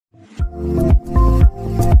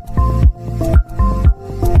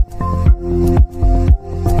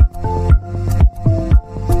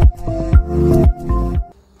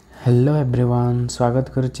स्वागत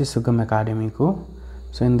करुच्ची सुगम एकेडमी को।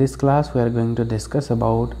 सो in this class we are going to discuss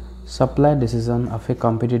about supply decision of A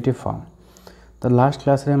competitive firm. तो last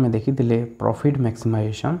class रे हमें देखी प्रॉफिट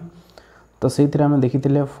मैक्सिमाइजेशन। तो से देखी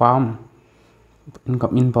farm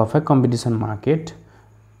in perfect competition market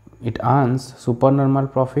it earns super normal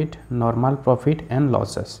profit and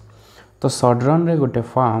losses. तो short run रे गोटे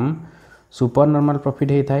फार्म सुपर नॉर्मल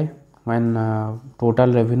प्रॉफिट होता है when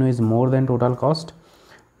total revenue is more than total cost.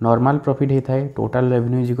 Normal profit होता है total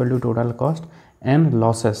revenue is equal to total cost and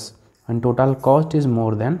losses when total cost is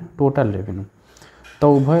more than total revenue.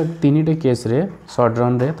 तो उभय तीन टे case रे short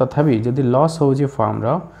run रे तथापि जदि लॉस होउची फार्म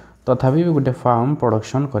रो तथापि भी गोटे फार्म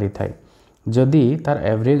प्रोडक्शन करि थाए जदि तार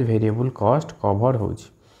एवरेज वेरिएबल कॉस्ट कवर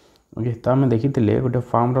होउची। ओके, तो आम देखी गोटे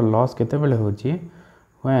फार्म रो लॉस केते बेले होउची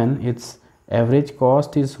when it's average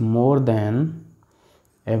cost is more than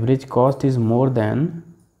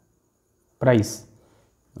price.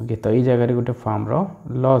 Okay, तो ये जगह गोटे फार्म रो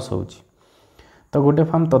लॉस होउची। तो गोटे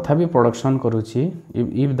फार्म तथापि प्रोडक्शन करुची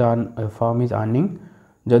if the farm is earning,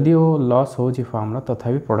 जदि वो लॉस होउची फार्म रो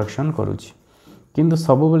तथापि प्रोडक्शन करुची। किंतु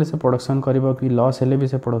सब बेले से प्रोडक्शन करिवो कि लॉस हेले भी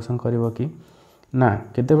से प्रोडक्शन करिवो कि ना,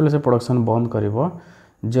 केते बेले से प्रोडक्शन बंद करिवो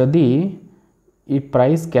जदि इ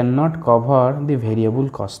price can not cover the variable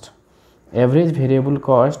cost. Average variable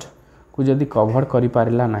cost को जदि कवर करि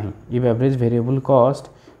पारिला नाही, if average variable cost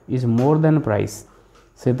is more than price,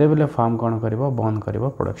 सेते बेले फार्म कौन करिवो बंद करिवो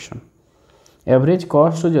प्रोडक्शन। एवरेज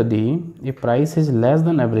कॉस्ट जदि इ price is less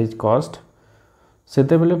than average cost,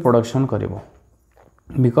 सेते बेले प्रोडक्शन करिवो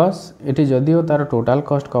बिकॉज एटी जदिओ तार टोटल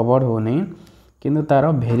कॉस्ट कवर हो नहीं किंतु तार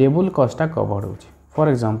वेरिएबल कॉस्टा कवर होची। फॉर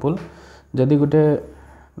एग्जांपल जदि गोटे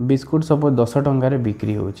बिस्कुट सपोज 10 टंकार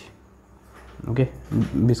बिक्री होची, ओके,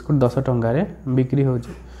 बिस्कुट 10 टंकार बिक्री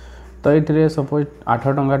होची, तो ये सपोज 8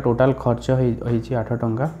 टंका टोटल खर्च होईची 8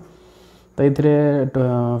 टंका। तो ये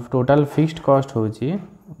टोटल फिक्स्ड कॉस्ट होची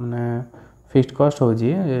माने फिक्स्ड कॉस्ट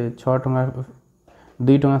होची 6 टंका,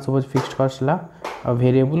 2 टंका सपोज फिक्स्ड कॉस्ट ला और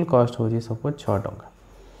वेरिएबल कॉस्ट होची सपोज 6 टंका।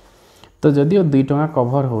 तो जदि 2 टंका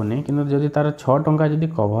कवर होनी किंतु जदि तार 6 टंका जदि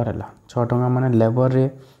कवर है 6 टंका माने लेबर रे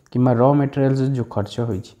किंबा रॉ मटेरियल्स जो खर्च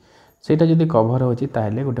होईची सेटा जदि कवर होची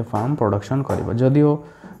ताहले गोटे फार्म प्रोडक्शन करिवो। जदि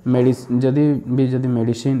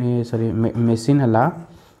मेडिसिन सॉरी मेसिन हला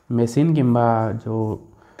मेसिन किंबा जो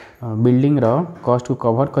बिल्डिंग रो कॉस्ट को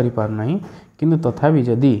कवर करि पार नहीं किंतु तथापि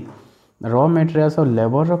जदि रॉ मटेरियल्स और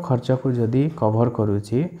लेबर रो खर्च को जदि कवर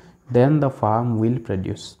करूची then the farm will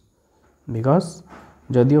produce. Because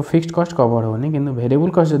जदि वो फिक्स्ड कॉस्ट कवर होनी किंतु वेरिएबल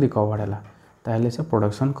कॉस्ट जदि कवर है ताहले से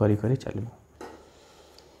प्रोडक्शन करी करी चलिबो।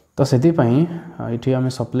 तो सेति पई इठी आमे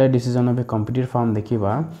supply decision of A competitive farm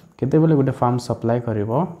देखिबा केते बेले गोटे फार्म सप्लाई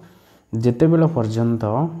करिवो जेते बेले पर्यंत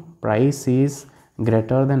price is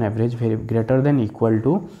greater than equal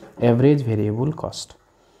to average variable cost.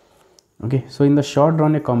 Okay, so in the short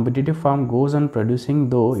run a competitive firm goes on producing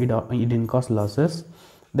though it incurs losses.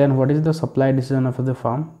 Then what is the supply decision of the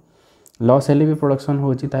firm? Loss हेले भी production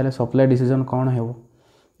होची ताले supply decision कौन है वो?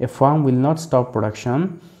 A firm will not stop production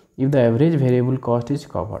if the average variable cost is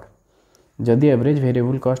covered. जदि average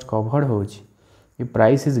variable cost covered होची, if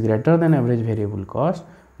price is greater than average variable cost,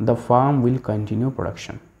 the firm will continue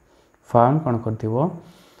production. Farm कौन करथिवो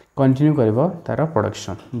continue करिवो तार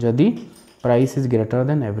production जदि price is greater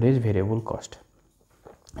than average variable cost.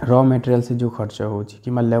 Raw material से जो खर्च होची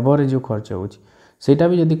keema labour रे जो खर्च होची सेटा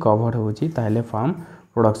भी जदि कवर होची ताहले फार्म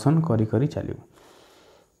प्रोडक्शन करी करी चलिवो।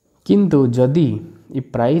 किंतु जदि इ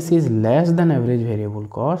price is less than average variable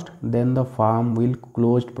cost then the farm will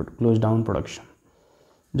close down production.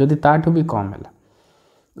 जदि ताठू भी कम है,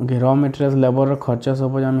 ओके, रॉ मटेरियल लेबर रो खर्च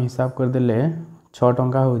सपोज आम हिसाब कर देले 6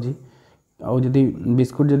 टंका होची और जदि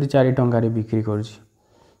बिस्कुट जदि 4 टंकार बिक्री करुची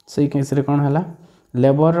से केस रे कौन है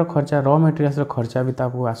लेबर रो खर्चा रॉ मटेरियल्स रो खर्चा भी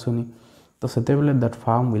ताको आसुनी, तो सेते बेले that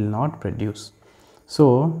farm will not produce.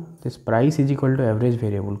 So this price is equal to average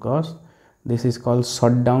variable cost, this is called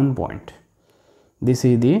shut down point, this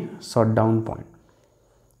is the shut down point.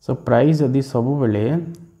 So price जदि सब बेले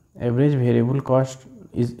average variable cost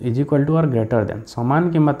is equal to are greater than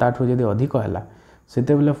समान किंबा ताठू जदि अधिक है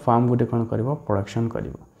सेते बेले फार्म गोटे कौन करिवो production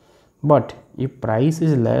करिवो। But if price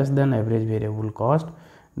is less than average variable cost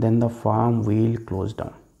then the farm will close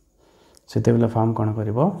down. सेते बेले फार्म कौन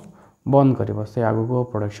करिवो बंद करिवो, से आगु को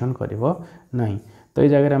प्रोडक्शन करिवो नहीं। तो ये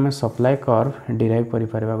जगह आम सप्लाई कर्व डिराइव करि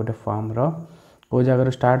परिबा गोटे फार्म रो को जगह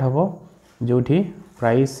स्टार्ट हबो जोठी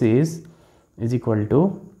price is equal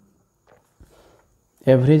to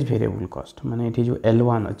average variable cost माने एठी जो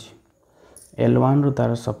L1 अछि L1 रो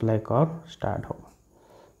तार सप्लाई कर्व स्टार्ट हो,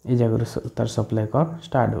 ये जगह तार सप्लाई कर्व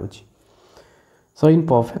स्टार्ट होची। सो इन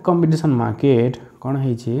परफेक्ट कंपटीशन मार्केट कौन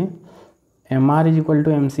है MR is equal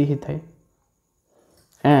to MC ही थाए।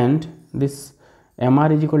 and this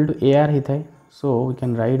MR is equal to AR होता है. So we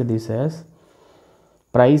can write this as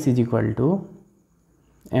price is equal to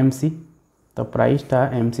MC. तो प्राइस टा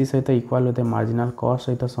MC सहित equal होता है मार्जिनल कॉस्ट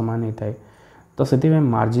सहित सामान होता है. तो से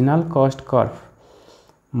marginal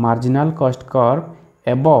cost curve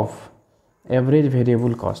above average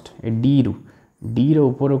variable cost A D रो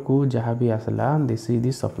ऊपर को जहाँ भी आसला this is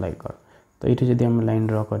the supply curve. तो ये जब आम लाइन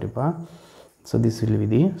ड्र करवा so this will be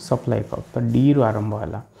the supply curve. तो डी रू आरंभ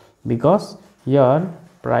है because here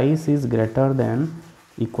price is greater than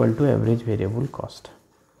equal to average variable cost.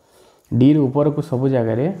 D रू ऊपर को सब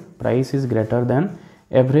जगह price is greater than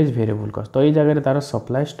average variable cost. तो ये जगह तार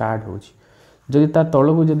सप्लाई स्टार्ट हो जदि ता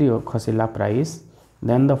तल को जदि खसला price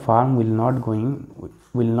then the farm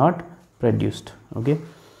will not produced. Okay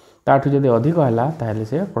ताठू जदि अधिक है ताहले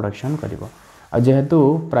से प्रोडक्शन करिवो. आ जेहेतु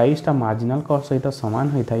प्राइस टा मार्जिनल कॉस्ट सहित सामान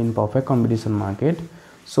होता है in perfect competition market.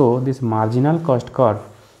 So this marginal cost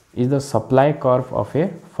curve is the supply curve of A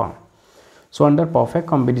firm. So under perfect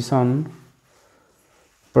competition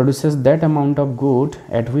produces that amount of good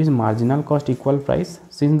at which marginal cost equal price.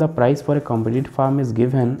 Since the price for a competitive firm is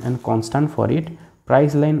given and constant for it,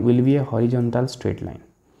 price line will be a horizontal straight line.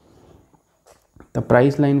 तो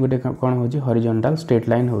price line गोटे कौन हो horizontal straight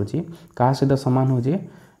line हो क्या सहित सामान हो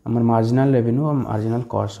आम मार्जिनल रेवेन्यू और मार्जिनल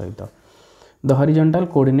कॉस्ट सहित. The horizontal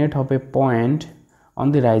coordinate of A point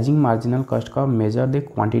on the rising marginal cost curve measure the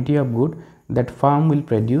quantity of good that firm will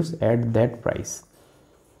produce at that price.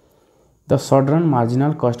 The short-run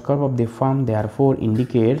marginal cost curve of the firm therefore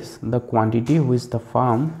indicates the quantity which the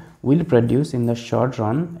firm will produce in the short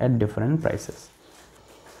run at different prices.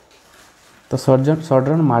 तो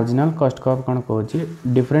short-run marginal cost curve कौन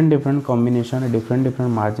कहूँ different combination different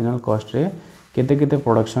marginal cost रे केते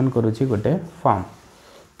production करुँची गोटे farm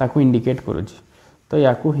ताकू indicate करुँची. तो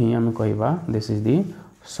याकू ही आम कहवा this is the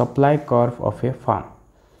supply curve of A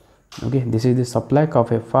farm. Okay this is the supply curve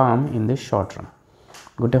of A farm in the short run.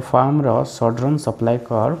 गोटे farm row short run supply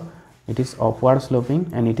curve it is upward sloping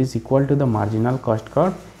and it is equal to the marginal cost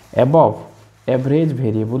curve above average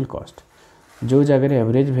variable cost. जो जगह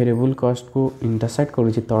average variable cost को intersect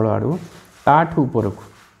करुँची तल आड़ू ताठू ऊपर को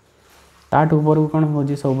कौन हो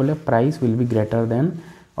सब बोले price will be greater than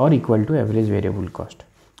और equal to average variable cost.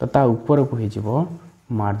 तो ता ऊपर को हो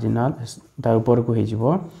मार्जिनल ता ऊपर को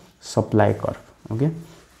हो सप्लाई कर्व. ओके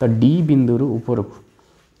तो डी बिंदु ऊपर को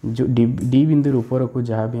जो डी बिंदु ऊपर को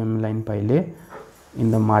जहाँ भी हम लाइन पाइले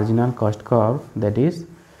in the marginal cost curve that is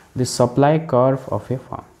the supply curve of A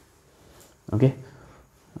farm. Okay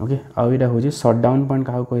okay आउ यहाँ हूँ शॉर्ट डाउन पॉइंट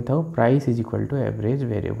क्या कही था price is equal to average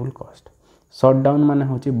variable cost. Short down मान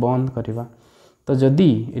हूँ बंद करवा. तो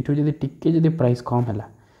जदि एठू जदि टिके जदि प्राइस कम है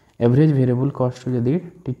एवरेज वेरिएबल कॉस्ट जदि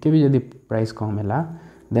टिके भी जदि प्राइस कम है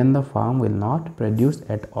then the farm will not produce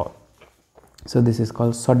at all. So this is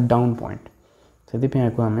called short down point. से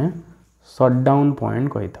आम शॉर्ट डाउन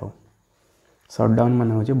पॉइंट कही था. शॉर्ट डाउन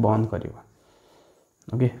मान हूँ बंद करवा.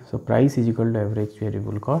 Okay so price is equal to average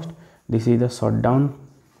variable cost. This is the short down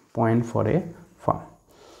point for a farm.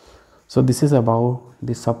 So this is about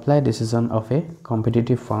the supply decision of a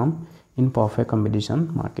competitive firm in perfect competition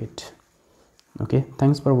market. Okay,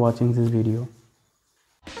 thanks for watching this video.